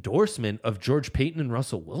weird endorsement of George Payton and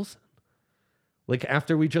Russell Wilson. like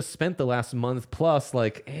after we just spent the last month plus,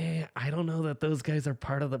 like, I don't know that those guys are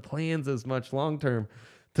part of the plans as much long term.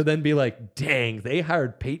 To then be like, dang, they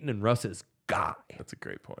hired Peyton and Russ's guy. That's a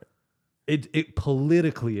great point. It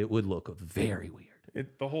politically, it would look very weird.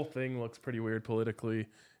 The whole thing looks pretty weird politically.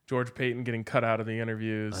 George Payton getting cut out of the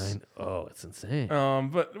interviews. It's insane.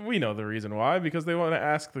 But we know the reason why, because they want to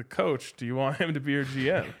ask the coach, do you want him to be your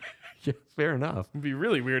GM? Yeah, fair enough. It'd be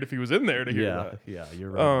really weird if he was in there to hear that. Yeah,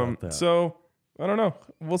 you're right about that. So, I don't know.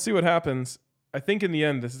 We'll see what happens. I think in the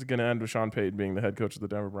end, this is going to end with Sean Payton being the head coach of the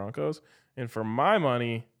Denver Broncos. And for my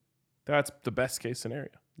money, that's the best case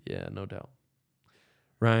scenario. Yeah, no doubt.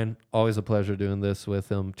 Ryan, always a pleasure doing this with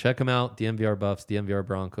him. Check him out, DNVR Buffs, DNVR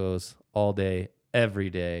Broncos, all day, every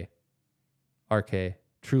day. RK,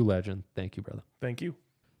 true legend. Thank you, brother. Thank you.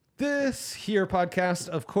 This here podcast,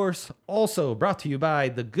 of course, also brought to you by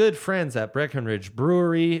the good friends at Breckenridge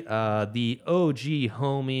Brewery, the OG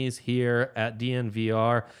homies here at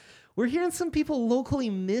DNVR. We're hearing some people locally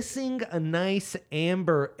missing a nice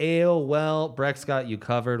amber ale. Well, Breck's got you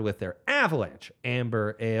covered with their Avalanche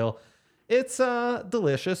Amber Ale. It's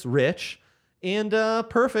delicious, rich, and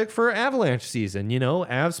perfect for Avalanche season. You know,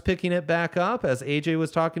 Avs picking it back up. As AJ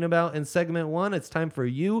was talking about in segment 1, it's time for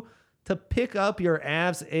you to pick up your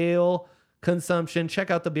Avs ale consumption. Check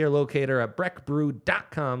out the beer locator at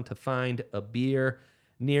breckbrew.com to find a beer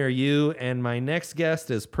near you. And my next guest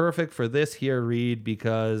is perfect for this here read,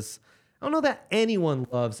 because I don't know that anyone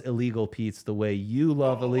loves Illegal Pete's the way you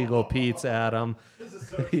love Illegal Pete's, Adam. This is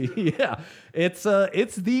so true. Yeah, it's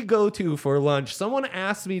the go-to for lunch. Someone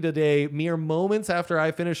asked me today, mere moments after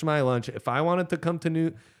I finished my lunch, if I wanted to come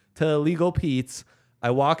to Illegal Pete's. I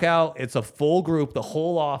walk out, it's a full group, the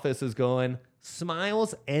whole office is going,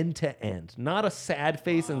 smiles end to end, not a sad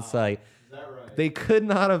face in sight. Is that right? They could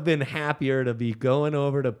not have been happier to be going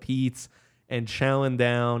over to Pete's and chowing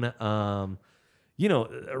down. You know,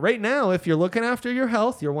 right now, if you're looking after your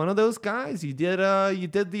health, you're one of those guys. You did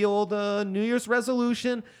the old New Year's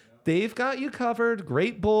resolution. They've got you covered.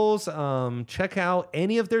 Great Bulls. Check out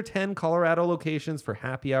any of their 10 Colorado locations for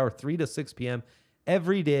happy hour, 3 to 6 p.m.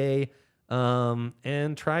 every day.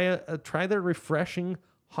 And try their refreshing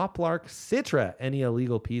Hoplark Citra at any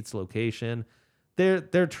Illegal Pete's location.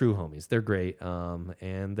 They're true homies. They're great.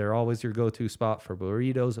 And they're always your go-to spot for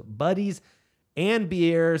burritos, buddies, and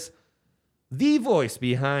beers. The voice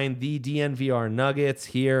behind the DNVR Nuggets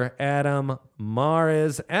here, Adam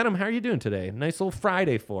Mares. Adam, how are you doing today? Nice little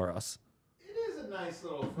Friday for us. It is a nice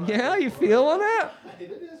little Friday. Yeah, you feeling it?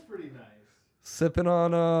 It is pretty nice. Sipping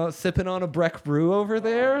on a Breck Brew over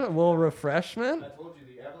there, a little refreshment. I told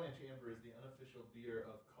you the Avalanche Amber is the unofficial beer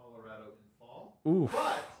of Colorado in fall. Oof.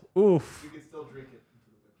 But Oof. you can still drink it into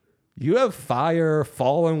the winter. You have fire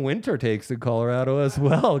fall and winter takes in Colorado as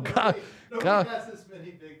well. God. Nobody has this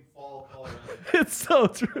many big fall Colorado. It's so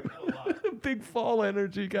true. Big fall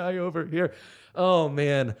energy guy over here. Oh,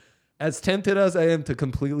 man. As tempted as I am to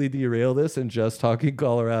completely derail this and just talking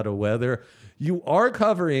Colorado weather, you are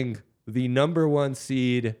covering the number 1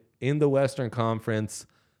 seed in the Western Conference.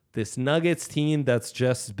 This Nuggets team that's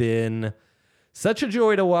just been such a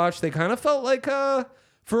joy to watch. They kind of felt like,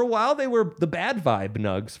 for a while, they were the bad vibe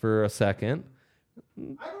Nugs for a second.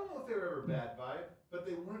 I don't know if they were ever bad vibe, but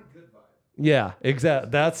they weren't good vibe. Yeah, exactly.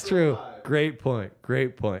 That's true. Great point.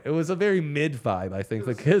 It was a very mid vibe. I think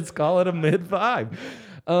the kids call it a mid vibe.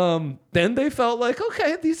 Then they felt like,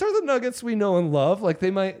 okay, these are the Nuggets we know and love. Like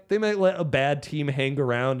they might let a bad team hang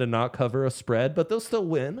around and not cover a spread, but they'll still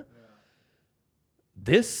win. Yeah.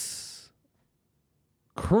 This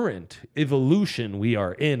current evolution we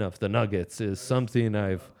are in of the Nuggets is something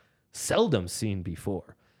I've seldom seen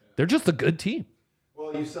before. They're just a good team.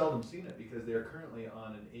 Well, you've seldom seen it because they're currently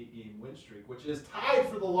on an 8-game win streak, which is tied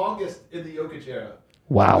for the longest in the Jokic era.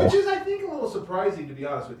 Wow. Which is, I think, a little surprising, to be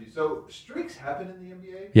honest with you. So, streaks happen in the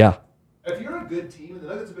NBA. Yeah. If you're a good team, and the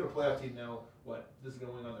Nuggets have been a playoff team now, this is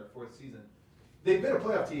going on their 4th season. They've been a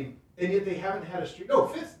playoff team, and yet they haven't had a streak. No,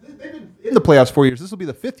 5th. They've been in the playoffs 4 years. This will be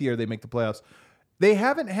the 5th year they make the playoffs. They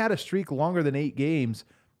haven't had a streak longer than 8 games.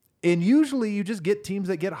 And usually you just get teams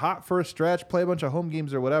that get hot for a stretch, play a bunch of home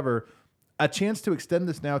games or whatever. A chance to extend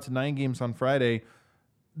this now to 9 games on Friday.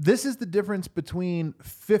 This is the difference between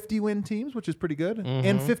 50-win teams, which is pretty good,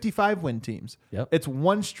 and 55-win teams. Yep. It's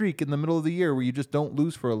one streak in the middle of the year where you just don't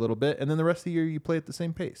lose for a little bit, and then the rest of the year you play at the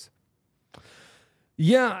same pace.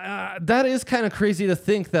 Yeah, that is kind of crazy to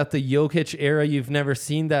think that the Jokic era, you've never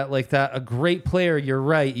seen that like that. A great player, you're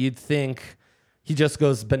right. You'd think he just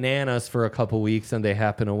goes bananas for a couple weeks and they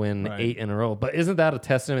happen to win 8 in a row. But isn't that a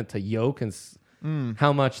testament to Jokic and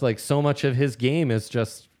how much, like, so much of his game is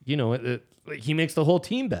just, you know, he makes the whole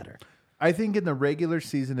team better. I think in the regular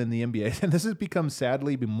season in the NBA, and this has become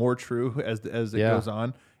sadly more true as it goes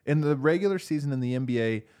on, in the regular season in the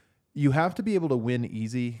NBA, you have to be able to win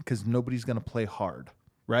easy because nobody's going to play hard,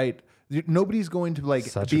 right? Nobody's going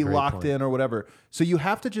to be locked in or whatever. So you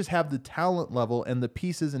have to just have the talent level and the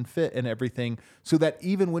pieces and fit and everything so that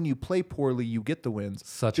even when you play poorly, you get the wins.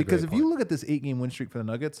 Because if you look at this 8-game win streak for the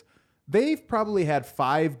Nuggets, they've probably had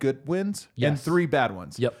 5 good wins and 3 bad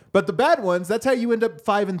ones. Yep. But the bad ones, that's how you end up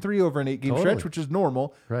 5-3 over an 8-game stretch, which is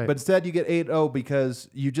normal. Right. But instead you get 8-0 because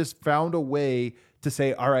you just found a way to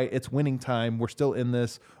say, all right, it's winning time. We're still in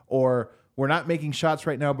this. Or we're not making shots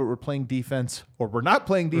right now, but we're playing defense. Or we're not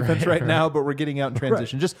playing defense right now, but we're getting out in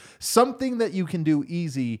transition. Just something that you can do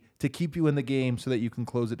easy to keep you in the game so that you can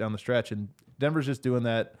close it down the stretch. And Denver's just doing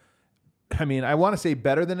that. I mean, I want to say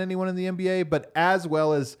better than anyone in the NBA, but as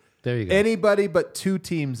well as anybody but 2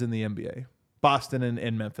 teams in the NBA, Boston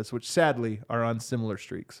and Memphis, which sadly are on similar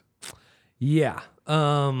streaks. Yeah.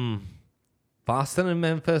 Boston and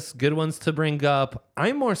Memphis, good ones to bring up.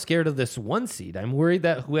 I'm more scared of this 1 seed. I'm worried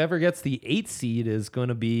that whoever gets the 8 seed is going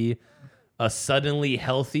to be a suddenly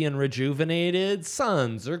healthy and rejuvenated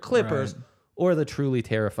Suns or Clippers, or the truly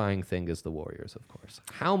terrifying thing is the Warriors, of course.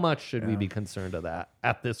 How much should we be concerned of that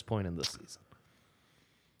at this point in the season?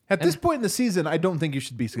 At this point in the season, I don't think you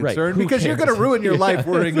should be concerned Who because you're cares? going to ruin your life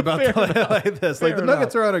worrying about like this. Like the enough.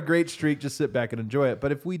 Nuggets are on a great streak. Just sit back and enjoy it.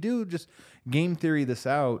 But if we do just game theory this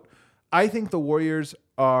out, I think the Warriors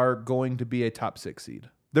are going to be a top 6 seed.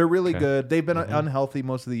 They're really good. They've been unhealthy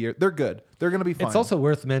most of the year. They're good. They're going to be fine. It's also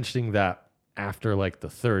worth mentioning that after like the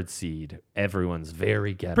 3rd seed, everyone's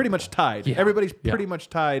very gettable. Pretty much tied. Yeah. Everybody's pretty much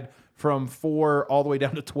tied from 4 all the way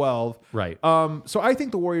down to 12. Right. So I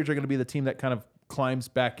think the Warriors are going to be the team that kind of climbs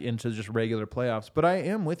back into just regular playoffs. But I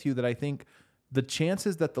am with you that I think the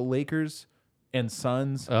chances that the Lakers and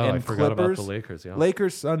Suns and I forgot Clippers, about the Lakers. Yeah.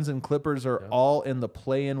 Lakers, Suns, and Clippers are all in the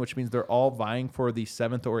play-in, which means they're all vying for the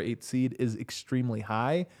 7th or 8th seed, is extremely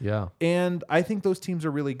high. Yeah. And I think those teams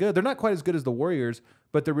are really good. They're not quite as good as the Warriors,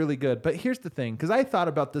 but they're really good. But here's the thing, because I thought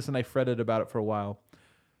about this and I fretted about it for a while.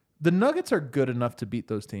 The Nuggets are good enough to beat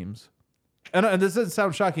those teams. And this doesn't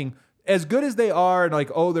sound shocking. As good as they are, and like,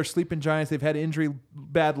 oh, they're sleeping giants, they've had injury,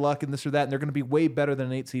 bad luck, and this or that, and they're going to be way better than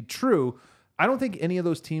an 8 seed. True. I don't think any of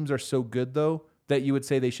those teams are so good, though, that you would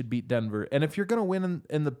say they should beat Denver. And if you're going to win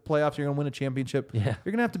in the playoffs, you're going to win a championship, you're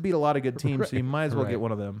going to have to beat a lot of good teams, so you might as well get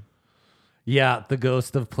one of them. Yeah, the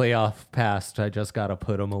ghost of playoff past. I just got to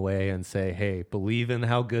put them away and say, hey, believe in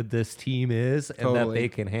how good this team is and that they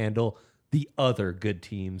can handle the other good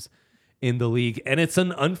teams in the league. And it's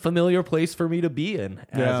an unfamiliar place for me to be in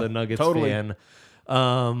as a Nuggets fan.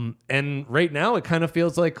 And right now it kind of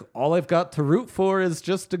feels like all I've got to root for is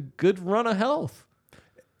just a good run of health.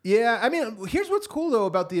 Yeah, I mean, here's what's cool though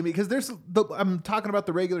about the NBA, because I'm talking about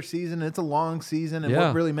the regular season, and it's a long season, and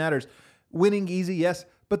what really matters, winning easy, yes,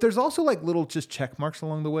 but there's also like little just check marks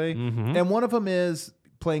along the way, and one of them is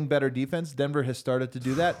playing better defense. Denver has started to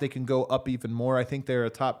do that. They can go up even more. I think they're a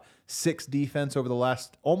top 6 defense over the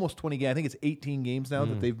last almost 20 games. I think it's 18 games now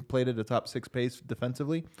that they've played at a top 6 pace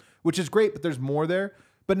defensively, which is great, but there's more there.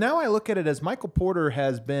 But now I look at it as Michael Porter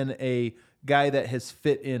has been a guy that has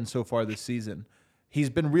fit in so far this season.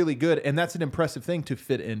 He's been really good, and that's an impressive thing to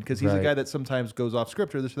fit in because he's a guy that sometimes goes off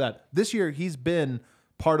script or this or that. This year, he's been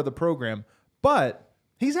part of the program, but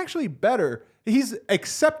he's actually better. He's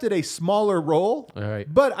accepted a smaller role,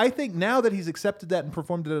 but I think now that he's accepted that and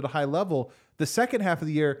performed it at a high level, the second half of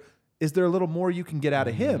the year, is there a little more you can get out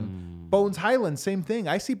of him? Bones Highland, same thing.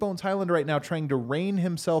 I see Bones Highland right now trying to rein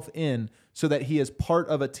himself in so that he is part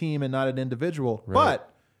of a team and not an individual,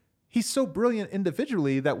 but he's so brilliant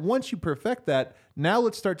individually that once you perfect that, now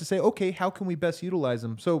let's start to say, okay, how can we best utilize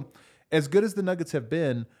him? So as good as the Nuggets have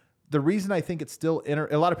been, the reason I think it's still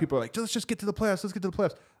a lot of people are like, let's just get to the playoffs. Let's get to the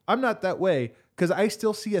playoffs. I'm not that way because I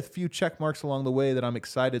still see a few check marks along the way that I'm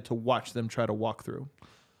excited to watch them try to walk through.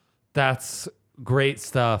 That's great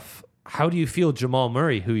stuff. How do you feel Jamal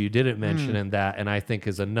Murray, who you didn't mention in that, and I think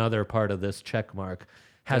is another part of this check mark,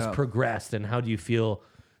 has progressed, and how do you feel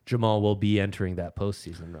Jamal will be entering that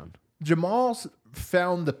postseason run? Jamal's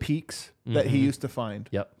found the peaks that he used to find.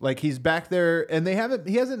 Yep. Like he's back there, and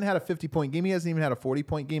he hasn't had a 50-point game. He hasn't even had a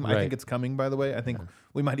 40-point game. I think it's coming, by the way. I think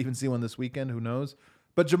we might even see one this weekend. Who knows?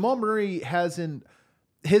 But Jamal Murray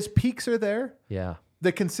his peaks are there. Yeah.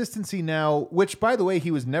 The consistency now, which, by the way, he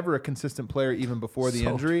was never a consistent player even before the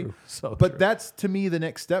injury. True. So but true. that's, to me, the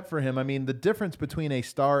next step for him. I mean, the difference between a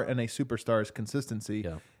star and a superstar is consistency.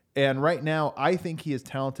 Yeah. And right now, I think he is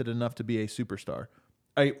talented enough to be a superstar.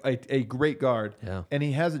 A great guard, and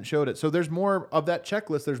he hasn't showed it. So there's more of that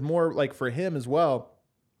checklist. There's more like for him as well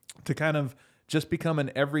to kind of just become an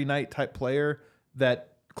every night type player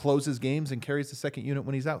that closes games and carries the second unit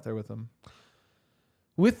when he's out there with them.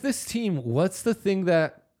 With this team, what's the thing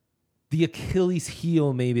that the Achilles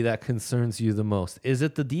heel maybe that concerns you the most? Is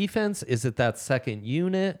it the defense? Is it that second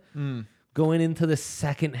unit? Going into the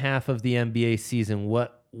second half of the NBA season,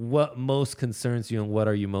 what most concerns you, and what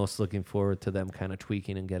are you most looking forward to them kind of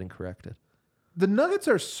tweaking and getting corrected? The Nuggets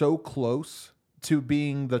are so close to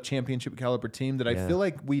being the championship caliber team that I feel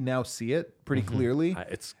like we now see it pretty clearly.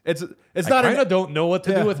 It's not. I kind of don't know what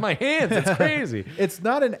to do with my hands. It's crazy. It's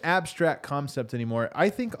not an abstract concept anymore. I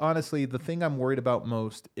think honestly, the thing I'm worried about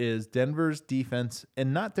most is Denver's defense,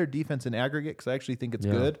 and not their defense in aggregate, because I actually think it's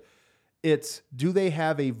good. It's, do they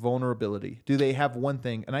have a vulnerability? Do they have one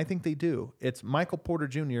thing? And I think they do. It's Michael Porter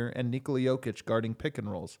Jr. and Nikola Jokic guarding pick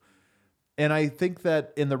and rolls. And I think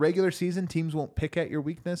that in the regular season, teams won't pick at your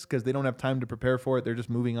weakness because they don't have time to prepare for it. They're just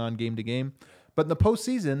moving on game to game. But in the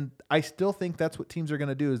postseason, I still think that's what teams are going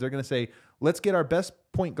to do, is they're going to say, let's get our best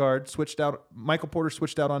point guard switched out. Michael Porter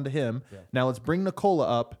switched out onto him. Yeah. Now let's bring Nikola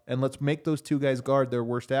up and let's make those two guys guard their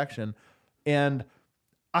worst action. And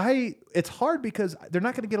it's hard because they're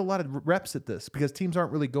not going to get a lot of reps at this because teams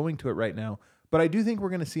aren't really going to it right now. But I do think we're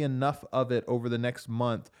going to see enough of it over the next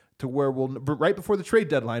month to where right before the trade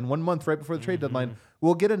deadline, 1 month right before the trade deadline,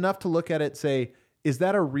 we'll get enough to look at it and say, is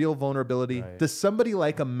that a real vulnerability? Right. Does somebody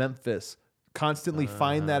like a Memphis constantly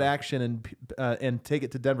find that action and take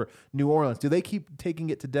it to Denver? New Orleans, do they keep taking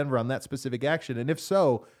it to Denver on that specific action? And if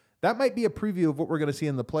so, that might be a preview of what we're going to see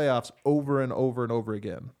in the playoffs over and over and over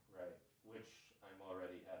again. Right, which I'm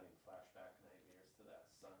already having flashback nightmares to that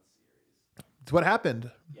Suns series. It's what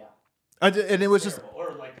happened. Yeah. And it was just...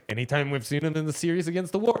 Or like anytime we've seen it in the series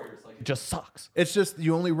against the Warriors, like it just sucks. It's just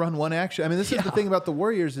you only run one action. I mean, this is the thing about the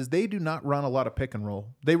Warriors is they do not run a lot of pick and roll.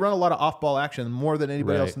 They run a lot of off-ball action more than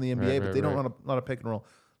anybody else in the NBA, but they don't run a lot of pick and roll.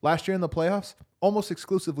 Last year in the playoffs, almost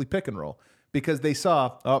exclusively pick and roll because they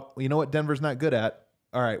saw, you know what Denver's not good at?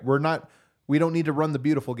 All right, we don't need to run the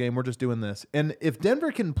beautiful game. We're just doing this. And if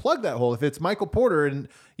Denver can plug that hole, if it's Michael Porter and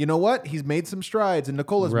you know what? He's made some strides and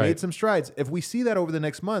Nikola's made some strides. If we see that over the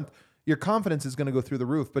next month, your confidence is going to go through the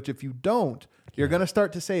roof. But if you don't, you're going to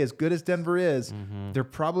start to say, as good as Denver is, they're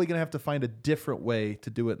probably going to have to find a different way to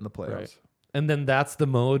do it in the playoffs. Right. And then that's the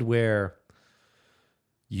mode where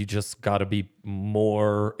you just got to be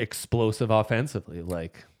more explosive offensively.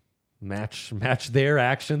 Like match their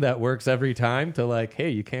action that works every time to like, hey,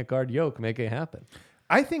 you can't guard Yoke, make it happen.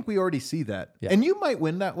 I think we already see that. Yeah. And you might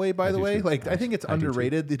win that way, by the way. Like I think it's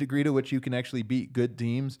underrated the degree to which you can actually beat good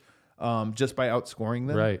teams. Just by outscoring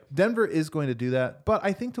them. Right. Denver is going to do that. But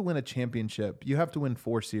I think to win a championship, you have to win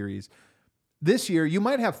 4 series. This year, you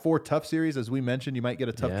might have 4 tough series. As we mentioned, you might get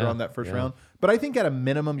a tough draw in that first round. But I think at a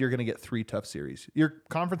minimum, you're going to get 3 tough series. Your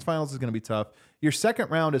conference finals is going to be tough. Your second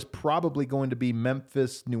round is probably going to be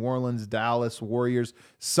Memphis, New Orleans, Dallas, Warriors.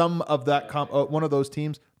 Some of that, one of those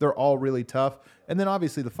teams, they're all really tough. And then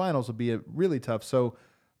obviously the finals will be really tough. So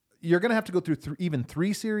you're going to have to go through even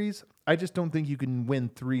 3 series. I just don't think you can win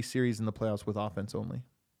 3 series in the playoffs with offense only.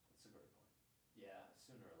 Yeah,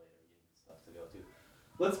 sooner or later you need stuff to go to.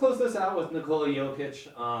 Let's close this out with Nikola Jokic.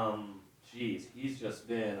 He's just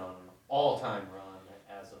been on an all-time run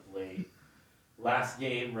as of late. Last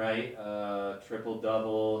game, right?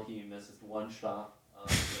 Triple-double. He misses 1 shot.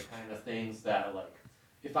 The kind of things that, like,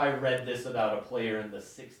 if I read this about a player in the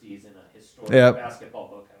 60s in a historic basketball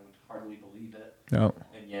book, I would hardly believe it. No.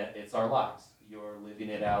 And yet it's our lives. You're living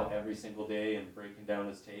it out every single day and breaking down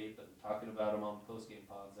his tape and talking about him on post-game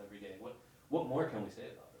pods every day. What more can we say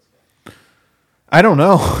about this guy? I don't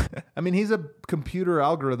know. I mean, he's a computer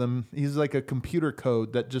algorithm. He's like a computer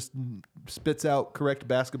code that just spits out correct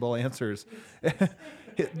basketball answers.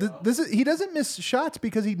 He doesn't miss shots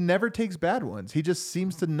because he never takes bad ones. He just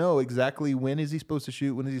seems to know exactly when is he supposed to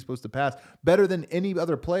shoot, when is he supposed to pass, better than any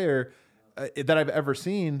other player that I've ever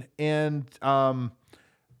seen. And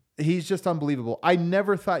he's just unbelievable. I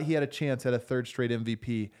never thought he had a chance at a 3rd straight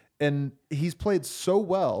MVP. And he's played so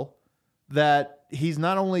well that he's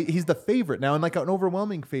the favorite now, and like an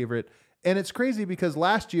overwhelming favorite. And it's crazy because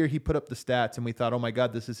last year he put up the stats and we thought, oh my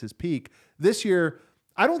God, this is his peak. This year,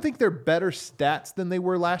 I don't think they're better stats than they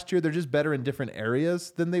were last year. They're just better in different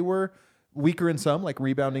areas than they were. Weaker in some, like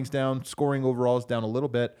rebounding's down, scoring overall is down a little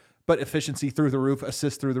bit, but efficiency through the roof,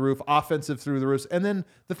 assists through the roof, offensive through the roof. And then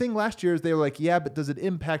the thing last year is they were like, yeah, but does it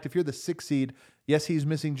impact if you're the 6th seed? Yes, he's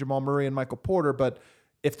missing Jamal Murray and Michael Porter, but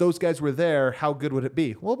if those guys were there, how good would it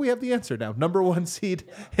be? Well, we have the answer now. Number 1 seed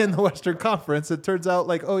in the Western Conference. It turns out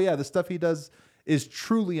like, oh yeah, the stuff he does is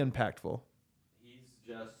truly impactful. He's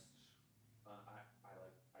just,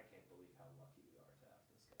 I can't believe how lucky we are to have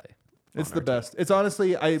this guy. It's the best. It's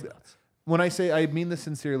honestly, when I say I mean this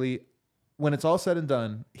sincerely, when it's all said and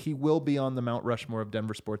done, he will be on the Mount Rushmore of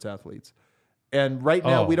Denver sports athletes. And right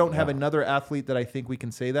now, we don't have another athlete that I think we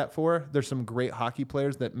can say that for. There's some great hockey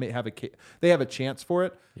players that may have they have a chance for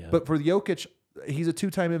it. Yeah. But for Jokic, he's a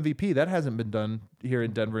 2-time MVP. That hasn't been done here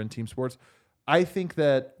in Denver in team sports. I think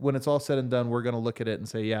that when it's all said and done, we're going to look at it and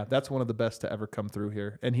say, yeah, that's one of the best to ever come through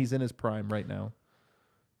here. And he's in his prime right now.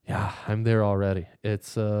 Yeah, I'm there already.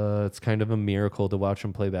 It's kind of a miracle to watch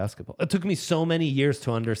him play basketball. It took me so many years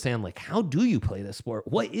to understand, like, how do you play this sport?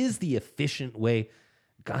 What is the efficient way?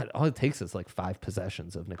 God, all it takes is like 5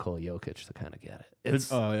 possessions of Nikola Jokic to kind of get it.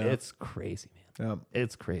 It's crazy, man. Yeah.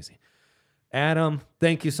 It's crazy. Adam,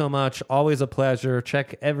 thank you so much. Always a pleasure.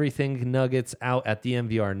 Check everything Nuggets out at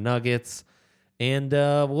DNVR Nuggets. And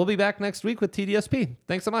we'll be back next week with TDSP.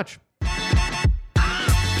 Thanks so much.